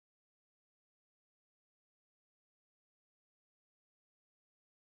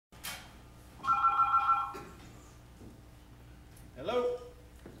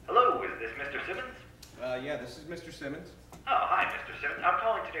Yeah, this is Mr. Simmons. Oh, hi, Mr. Simmons. I'm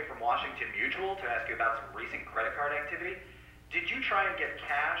calling today from Washington Mutual to ask you about some recent credit card activity. Did you try and get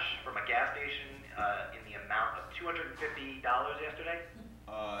cash from a gas station in the amount of $250 yesterday?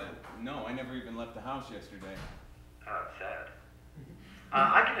 No, I never even left the house yesterday. Oh, it's sad.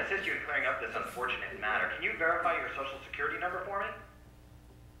 I can assist you in clearing up this unfortunate matter. Can you verify your social security number for me?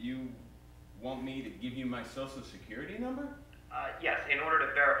 You want me to give you my social security number? Yes, in order to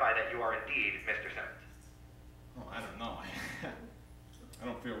verify that you are indeed Mr. Simmons. Oh, I don't know. I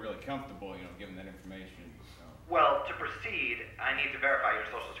don't feel really comfortable, giving that information. So. Well, to proceed, I need to verify your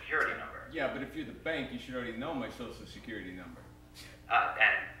social security number. Yeah, but if you're the bank, you should already know my social security number.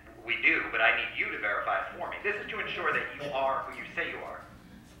 And we do, but I need you to verify it for me. This is to ensure that you are who you say you are.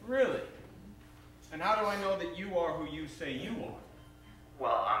 Really? And how do I know that you are who you say you are?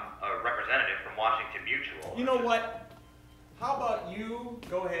 Well, I'm a representative from Washington Mutual. You know what? How about you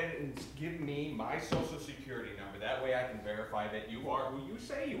go ahead and give me my social security number? That way I can verify that you are who you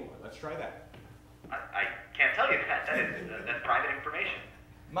say you are. Let's try that. I can't tell you that. That's private information.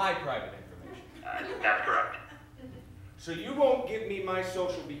 My private information. That's correct. So you won't give me my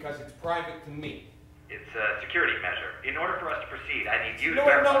social because it's private to me? It's a security measure. In order for us to proceed, I need you to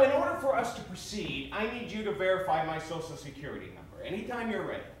verify... No, in order for us to proceed, I need you to verify my social security number. Anytime you're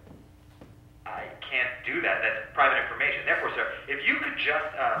ready. I can't do that. That's private information. Therefore, sir, if you could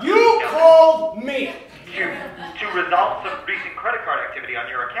just... You called me! To resolve some recent credit card activity on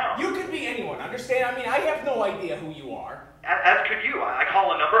your account. You could be anyone, understand? I mean, I have no idea who you are. As could you. I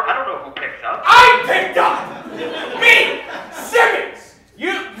call a number. I don't know who picks up. I picked up! Me! Simmons!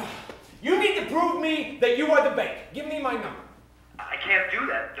 You need to prove me that you are the bank. Give me my number. I can't do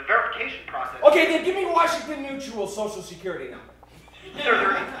that. The verification process... Okay, then give me Washington Mutual social security number. Sir,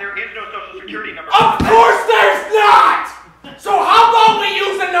 there is no social security number. Of course there's not! So how about we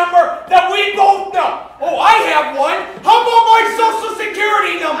use a number that we both know? Oh, I have one. How about my social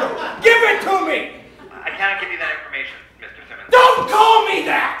security number? Give it to me. I cannot give you that information, Mr. Simmons. Don't call me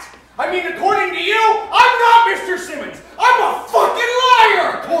that! I mean, according to you, I'm not Mr. Simmons. I'm a fucking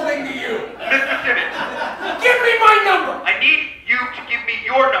liar, according to you. Mr. Simmons. Give me my number. I need you to give me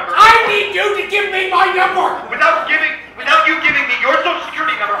your number. I need you to give me my number. Without you giving me your social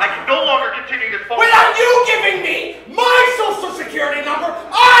security number, I can no longer continue this phone Without call. you giving me my social security number,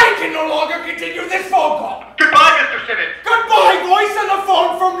 I can no longer continue this phone call. Goodbye, Mr. Simmons. Goodbye, voice on the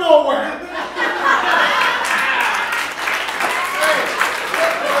phone from nowhere.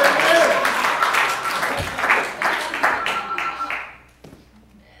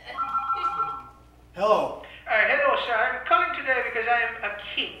 Hello. Hello, sir. I'm calling today because I am a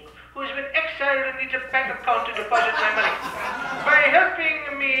king who has been exiled and needs a bank account to deposit my money. By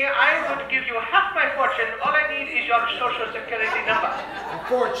helping me, I would give you half my fortune. All I need is your social security number. A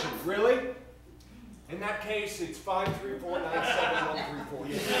fortune, really? In that case, it's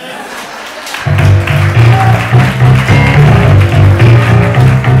 534971348.